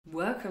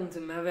welcome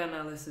to malware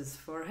analysis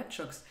for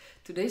hedgehogs.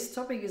 Today's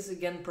topic is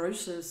again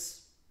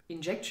process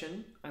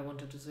injection. I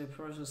wanted to say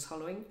process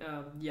hollowing.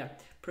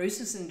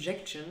 Process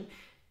injection,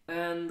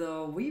 and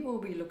we will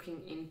be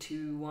looking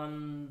into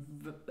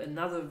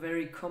another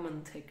very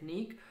common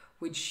technique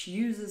which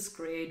uses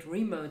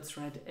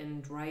CreateRemoteThread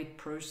and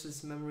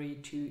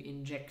WriteProcessMemory to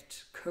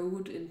inject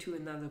code into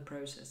another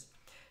process.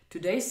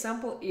 Today's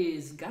sample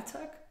is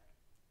Gatak.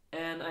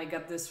 And I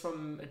got this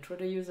from a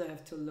Twitter user. I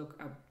have to look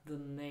up the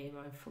name.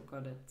 I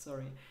forgot it,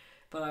 sorry.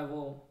 But I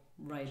will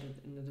write it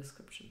in the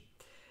description.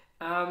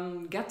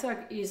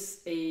 Gatak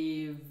is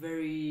a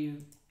very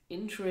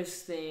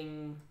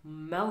interesting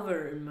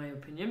malware in my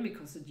opinion,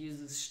 because it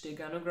uses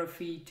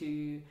steganography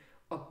to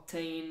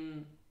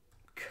obtain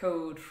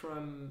code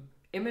from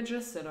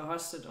images that are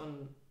hosted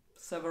on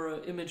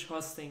several image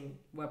hosting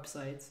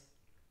websites,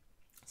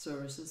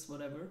 services,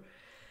 whatever.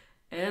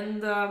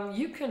 And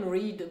you can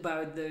read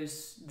about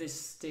this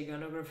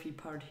steganography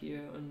part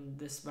here on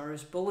this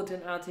various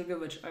bulletin article,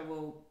 which I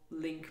will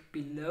link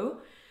below.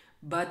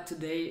 But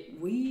today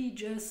we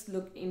just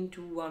look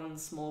into one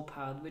small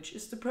part, which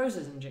is the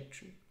process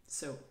injection.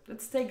 So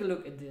let's take a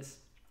look at this.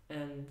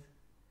 And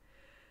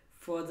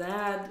for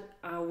that,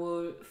 I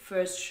will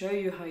first show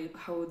you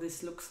how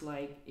this looks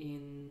like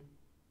in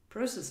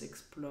Process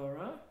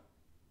Explorer.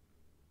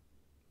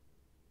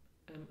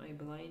 Am I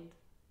blind?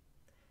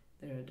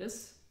 There it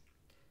is.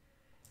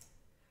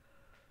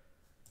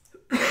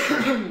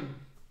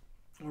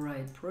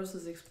 Alright,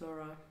 Process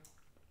Explorer.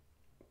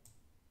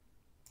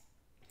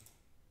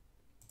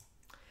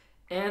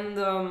 And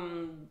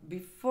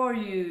before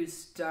you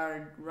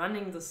start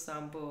running the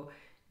sample,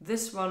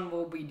 this one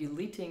will be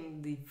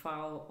deleting the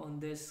file on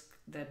disk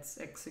that's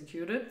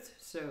executed,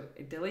 so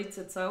it deletes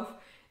itself.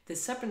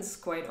 This happens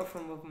quite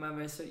often with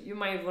malware, so you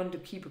might want to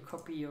keep a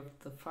copy of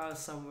the file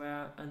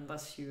somewhere,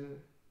 unless you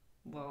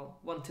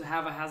want to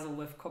have a hassle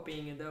with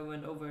copying it over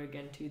and over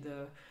again to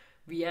the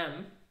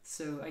VM.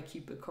 So I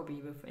keep a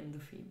copy within the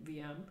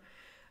VM,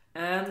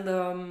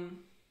 and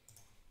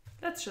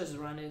let's just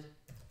run it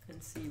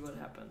and see what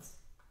happens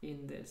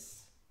in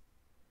this.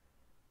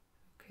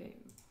 Okay,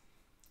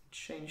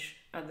 change,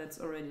 and that's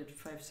already at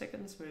 5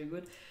 seconds, very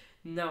good.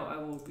 Now I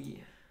will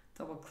be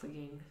double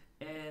clicking,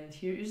 and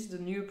here is the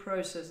new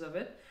process of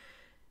it,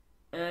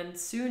 and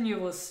soon you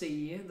will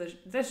see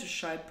there's a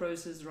child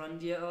process run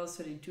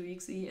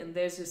DLL32exe, and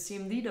there's a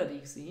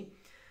cmd.exe.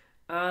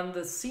 And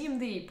the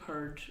CMD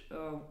part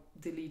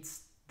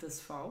deletes this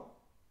file.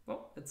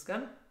 Well, it's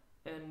gone.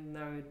 And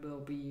now it will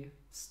be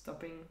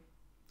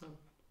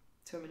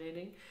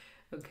terminating.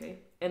 Okay.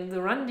 And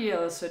the run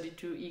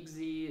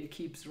DLL32exe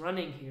keeps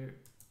running here.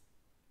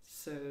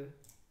 So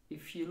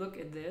if you look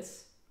at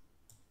this,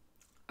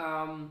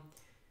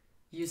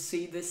 you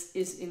see this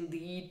is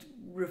indeed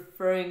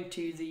referring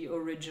to the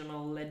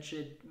original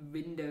legit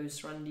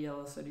Windows run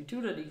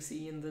DLL32.exe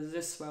in the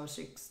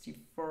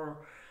syswow64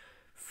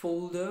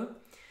 folder.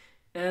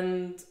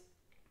 And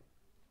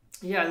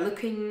yeah,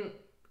 looking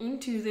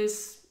into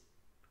this,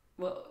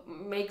 well,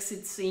 makes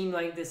it seem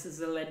like this is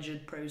a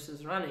legit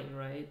process running,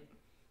 right?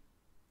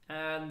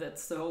 And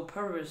that's the whole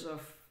purpose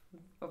of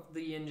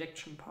the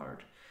injection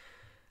part.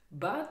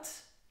 But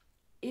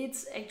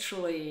it's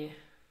actually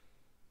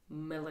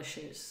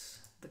malicious,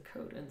 the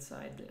code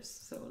inside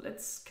this. So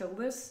let's kill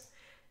this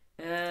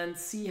and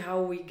see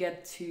how we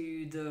get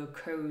to the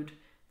code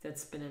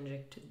that's been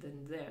injected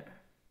in there.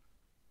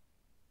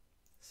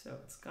 So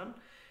it's gone.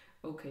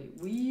 Okay,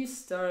 we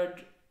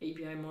start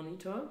API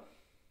monitor.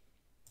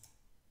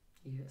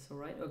 Yes, all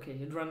right. Okay,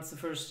 it runs the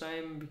first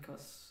time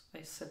because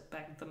I set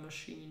back the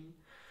machine.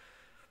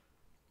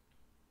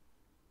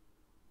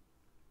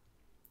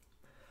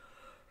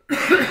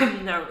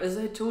 Now, as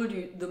I told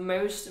you, the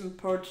most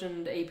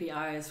important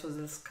APIs for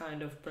this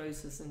kind of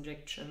process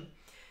injection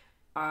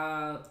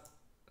are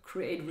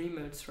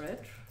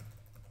CreateRemoteThread.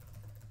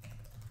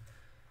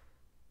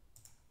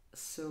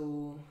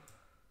 So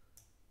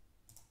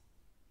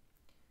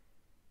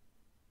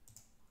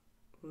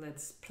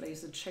let's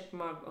place a check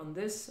mark on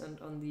this and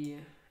on the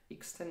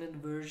extended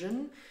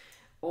version.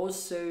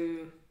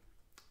 Also,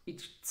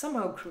 it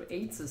somehow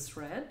creates a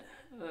thread,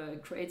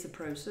 creates a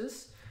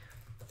process.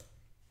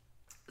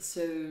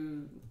 So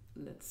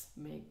let's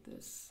make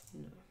this,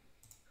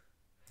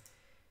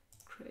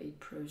 create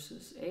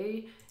process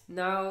A.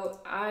 Now,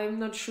 I'm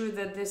not sure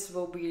that this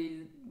will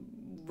be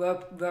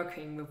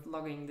working with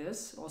logging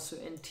this. Also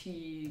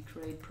NT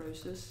create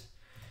process,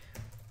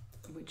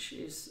 which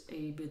is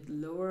a bit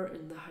lower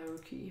in the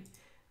hierarchy.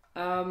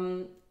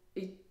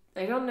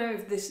 I don't know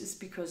if this is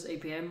because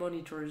API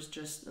monitor is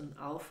just an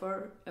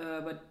alpha,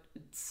 but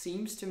it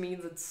seems to me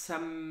that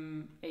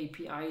some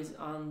APIs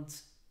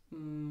aren't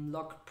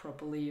logged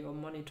properly or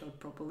monitored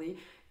properly,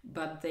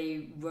 but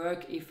they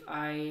work if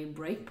I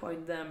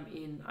breakpoint them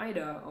in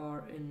IDA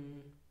or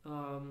in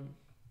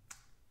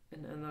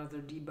another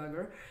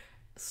debugger.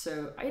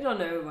 So I don't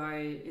know why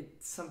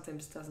it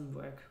sometimes doesn't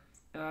work.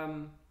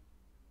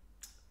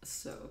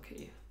 So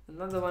okay,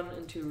 another one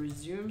into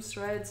resume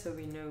thread, so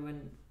we know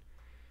when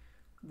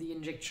the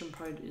injection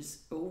part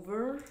is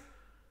over.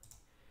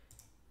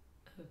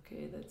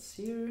 Okay, that's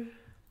here.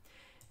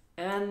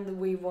 And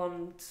we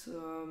want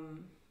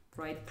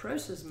write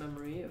process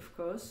memory, of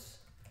course.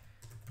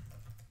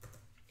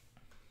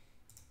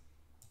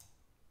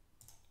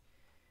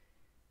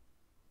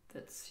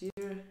 That's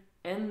here.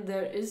 And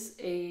there is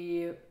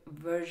a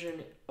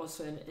version,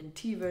 also an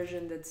NT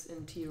version, that's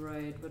NT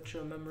write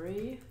virtual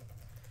memory.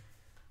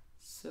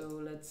 So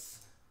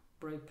let's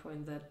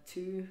breakpoint that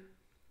too.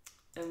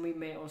 And we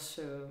may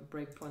also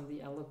breakpoint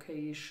the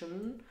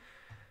allocation.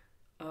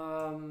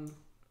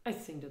 I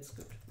think that's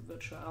good.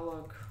 Virtual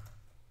alloc.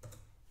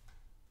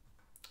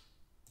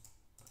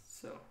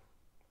 So,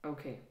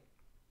 okay.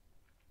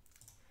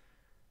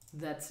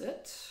 That's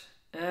it.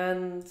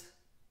 And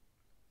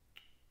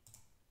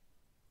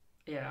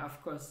yeah,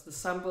 of course, the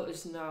sample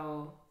is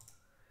now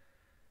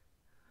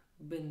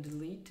been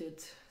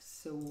deleted.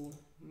 So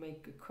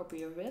make a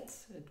copy of it.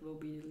 It will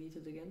be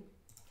deleted again.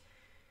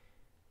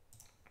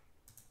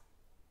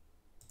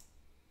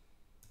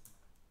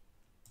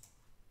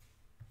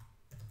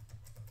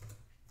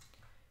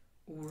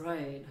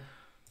 Right,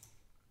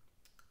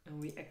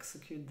 and we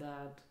execute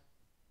that.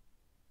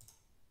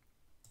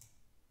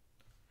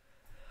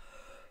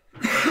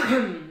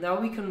 Now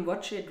we can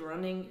watch it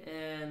running,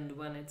 and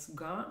when it's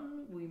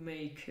gone, we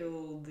may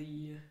kill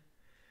the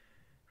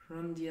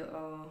run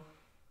DLL.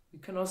 We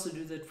can also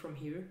do that from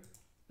here.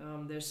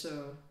 There's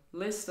a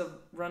list of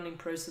running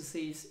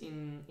processes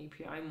in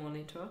API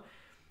monitor.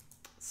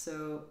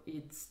 So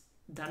it's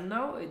done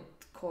now. It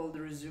called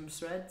the resume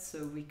thread,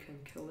 so we can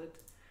kill it.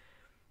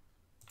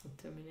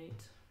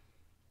 Terminate.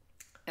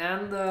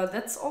 And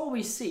that's all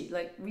we see.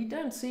 Like, we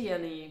don't see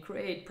any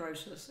create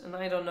process, and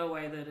I don't know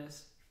why that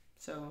is.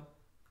 So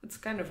it's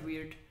kind of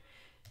weird.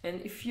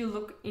 And if you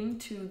look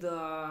into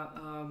the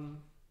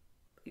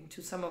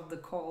into some of the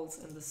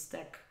calls in the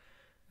stack,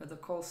 the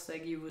call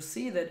stack, you will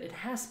see that it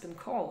has been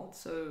called.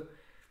 So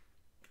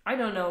I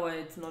don't know why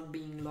it's not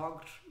being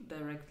logged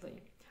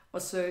directly.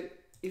 Also,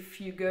 if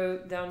you go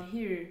down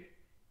here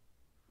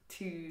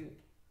to,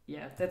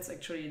 yeah, that's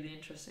actually the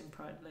interesting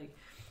part. Like,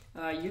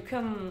 you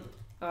can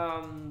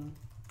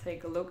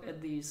take a look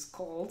at these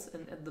calls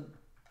and at the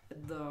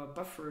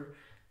buffer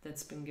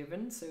that's been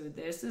given. So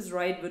there's this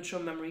write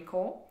virtual memory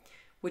call,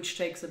 which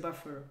takes a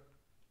buffer,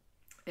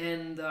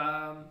 and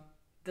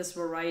this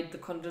will write the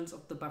contents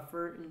of the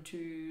buffer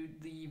into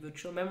the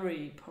virtual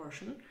memory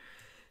portion.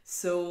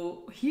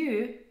 So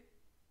here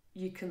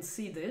you can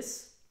see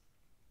this,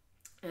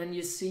 and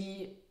you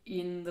see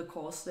in the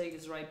call stack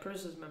is write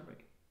process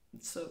memory.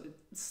 So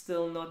it's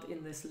still not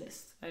in this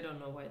list. I don't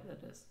know why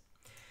that is.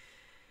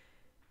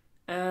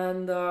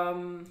 And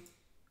do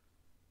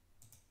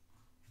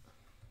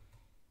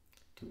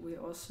we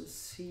also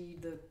see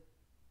the,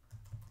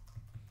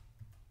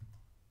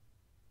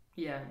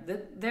 yeah,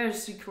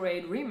 there's the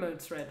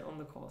CreateRemoteThread on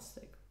the call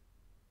stack.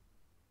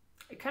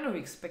 I kind of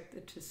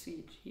expected to see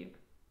it here.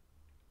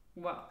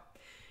 Wow.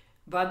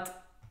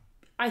 But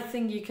I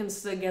think you can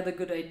still get a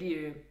good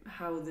idea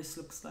how this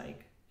looks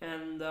like.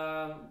 And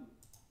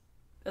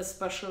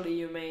especially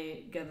you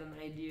may get an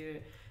idea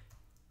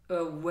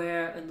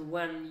where and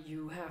when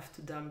you have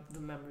to dump the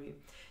memory.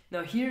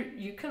 Now here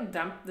you can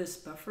dump this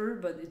buffer,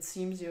 but it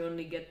seems you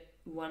only get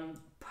one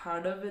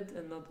part of it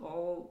and not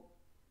all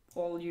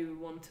you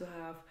want to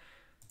have.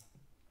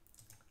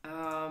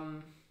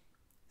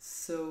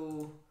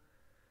 So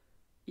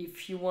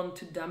if you want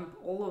to dump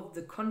all of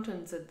the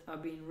contents that are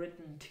being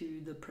written to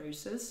the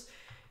process,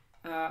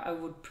 I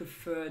would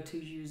prefer to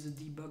use a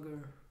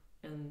debugger,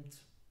 and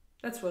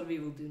that's what we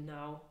will do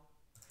now.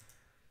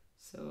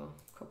 So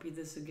copy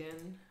this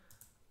again.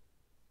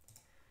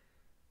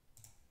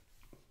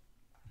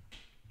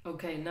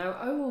 Okay, now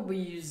I will be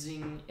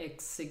using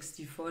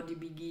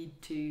x64dbg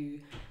to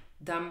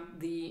dump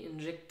the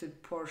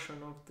injected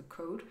portion of the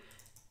code,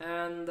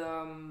 and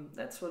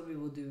that's what we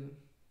will do.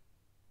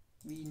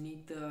 We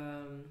need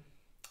the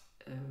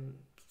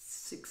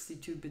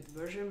 62-bit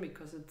version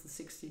because it's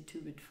a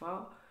 62-bit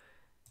file,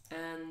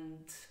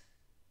 and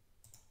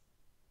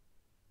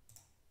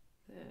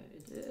there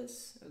it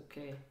is.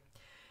 Okay,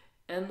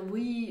 and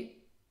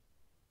we,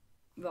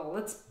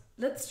 well,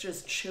 let's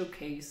just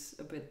showcase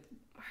a bit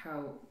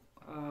how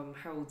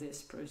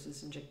this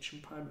process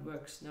injection part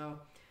works. Now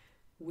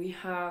we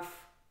have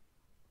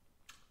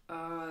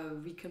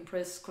we can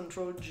press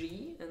Ctrl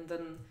G and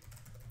then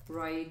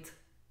write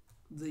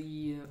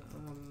the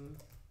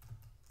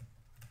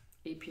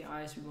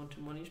APIs we want to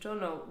monitor.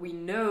 Now we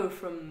know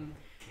from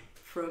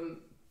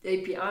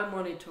API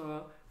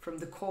monitor, from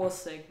the call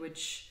stack,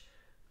 which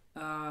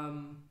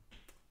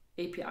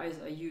APIs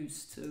are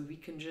used, so we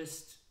can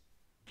just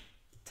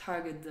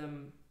target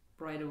them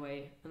right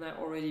away, and I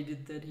already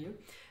did that here.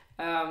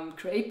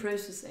 Create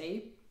process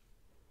A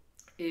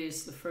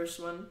is the first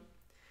one.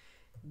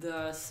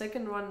 The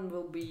second one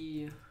will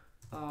be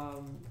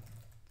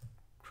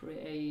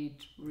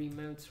create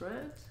remote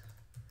thread.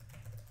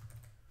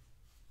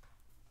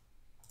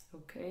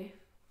 Okay,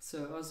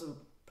 so also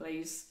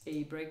place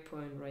a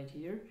breakpoint right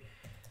here.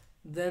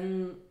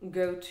 Then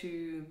go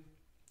to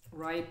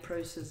write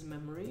process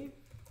memory.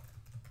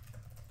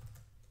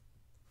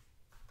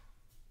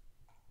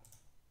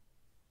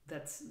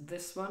 that's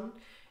this one.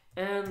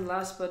 And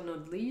last but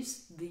not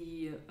least,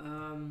 the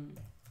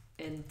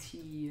NT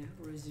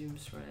resume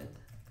thread.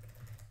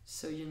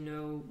 So you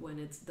know when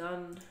it's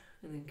done,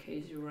 and in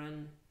case you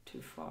ran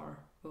too far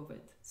of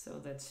it. So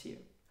that's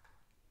here.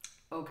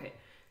 Okay,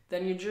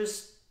 then you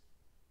just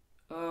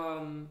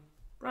run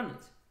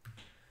it.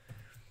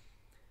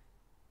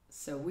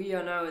 So we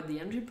are now at the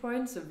entry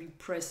point, so we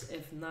press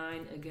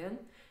F9 again,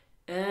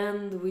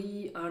 and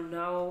we are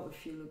now,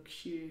 if you look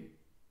here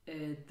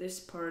at this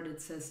part,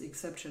 it says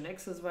exception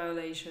access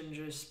violation.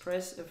 Just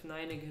press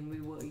F9 again,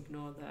 we will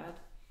ignore that.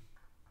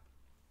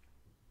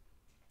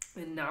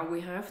 And now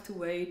we have to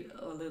wait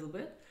a little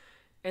bit,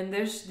 and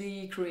there's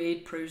the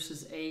create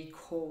process A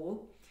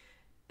call,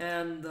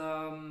 and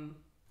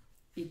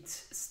it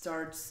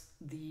starts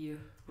the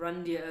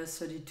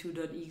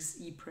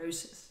run.dll32.exe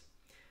process.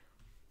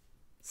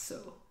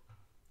 So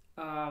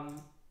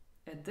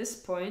at this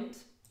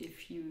point,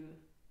 if you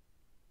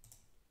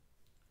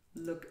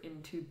look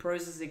into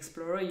Process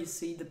Explorer, you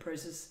see the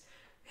process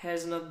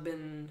has not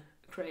been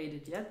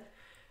created yet.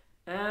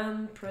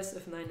 And press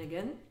F9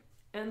 again,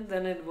 and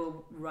then it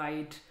will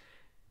write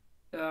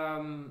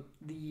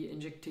the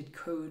injected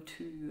code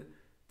to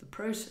the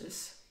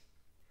process,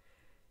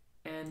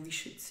 and we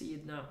should see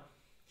it now.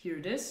 Here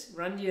it is,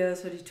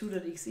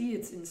 run.dll32.exe.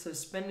 It's in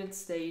suspended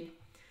state,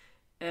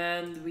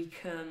 and we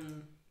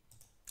can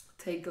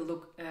take a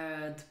look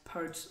at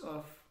parts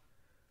of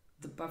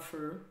the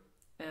buffer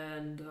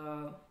and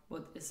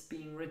what is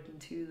being written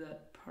to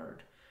that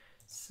part.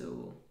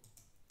 So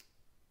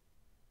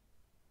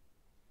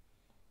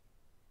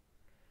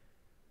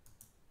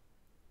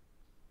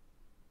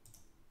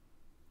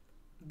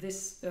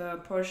this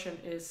portion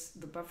is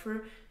the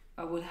buffer.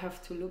 I will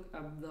have to look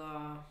up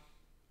the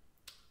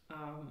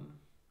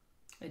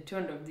I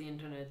turned off the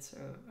internet, so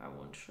I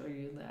won't show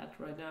you that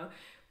right now.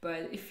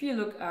 But if you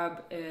look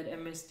up at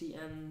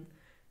MSDN,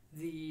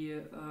 the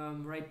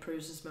write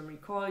process memory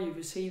call, you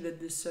will see that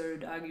the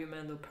third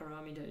argument or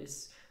parameter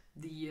is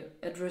the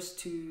address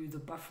to the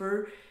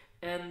buffer,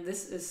 and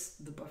this is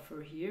the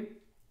buffer here,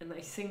 and I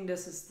think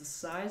this is the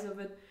size of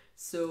it.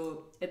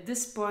 So at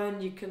this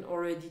point you can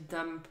already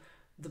dump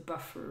the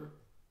buffer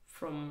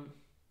from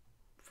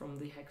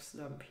the hex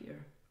dump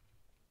here.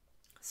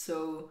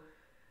 So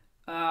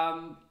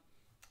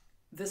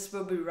this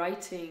will be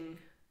writing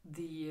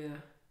the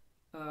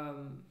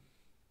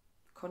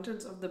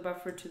contents of the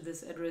buffer to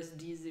this address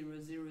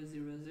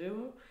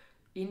D0000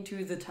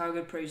 into the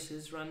target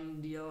process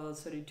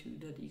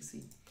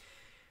run.dll32.exe.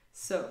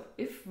 So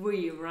if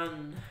we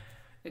run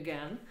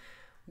again,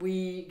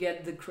 we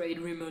get the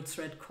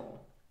CreateRemoteThread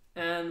call.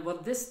 And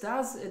what this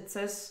does, it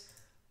says,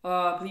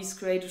 please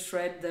create a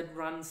thread that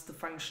runs the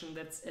function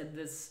that's at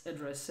this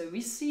address. So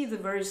we see the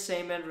very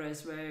same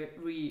address where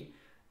we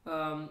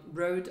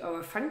wrote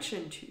our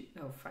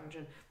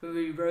where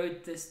we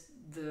wrote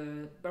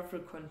the buffer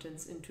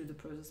contents into the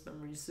process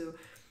memory. So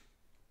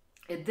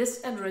at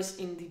this address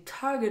in the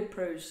target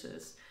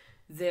process,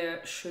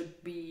 there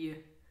should be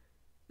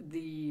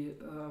the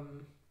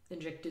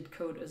injected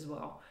code as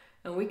well.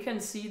 And we can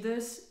see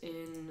this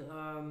in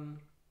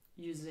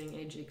using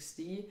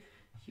HXD.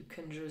 You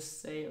can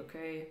just say,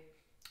 okay,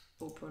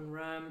 open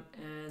RAM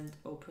and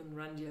open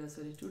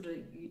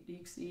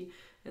run.dll32.exe,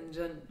 and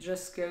then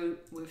just go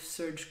with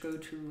search go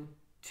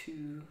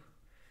to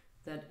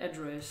that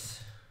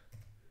address.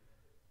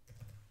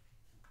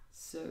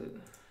 So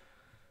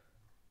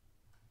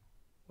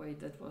wait,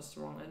 that was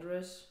the wrong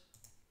address.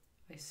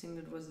 I think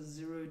it was a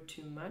 0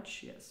 too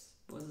much. Yes,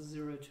 it was a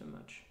 0 too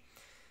much.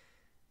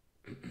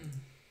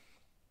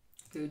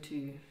 Go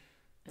to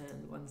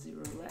and 1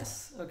 0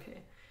 less.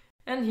 Okay,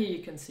 and here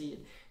you can see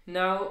it.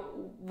 Now,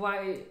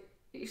 what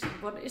is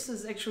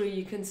this actually?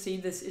 You can see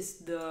this is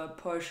the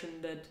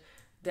portion that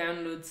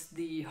downloads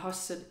the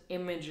hosted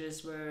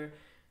images where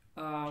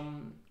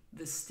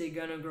the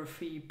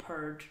steganography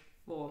part,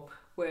 or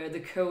where the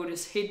code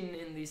is hidden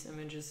in these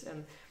images,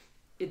 and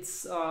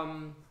it's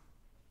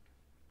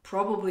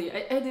probably,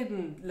 I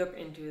didn't look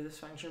into this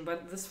function,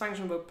 but this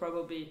function will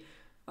probably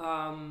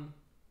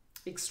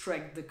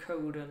extract the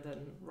code and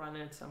then run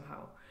it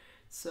somehow.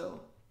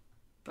 So,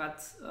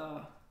 but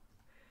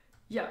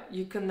yeah,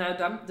 you can now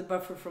dump the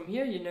buffer from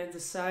here, you know the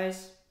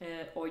size,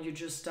 or you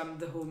just dump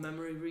the whole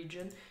memory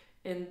region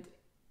and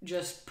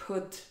just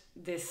put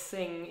this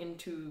thing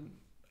into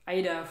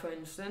IDA, for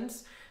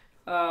instance,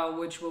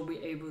 which will be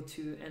able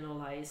to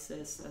analyze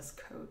this as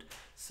code.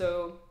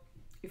 So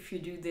if you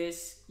do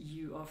this,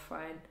 you are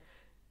fine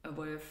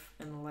with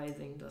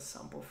analyzing the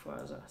sample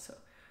further. So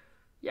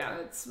yeah,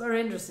 it's very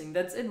interesting.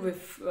 That's it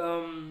with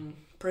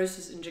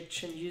process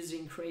injection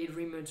using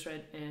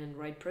CreateRemoteThread and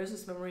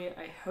WriteProcessMemory.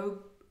 I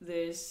hope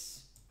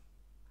this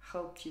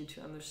helped you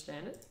to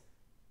understand it.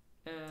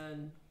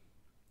 And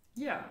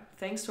yeah,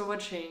 thanks for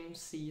watching.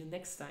 See you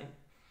next time.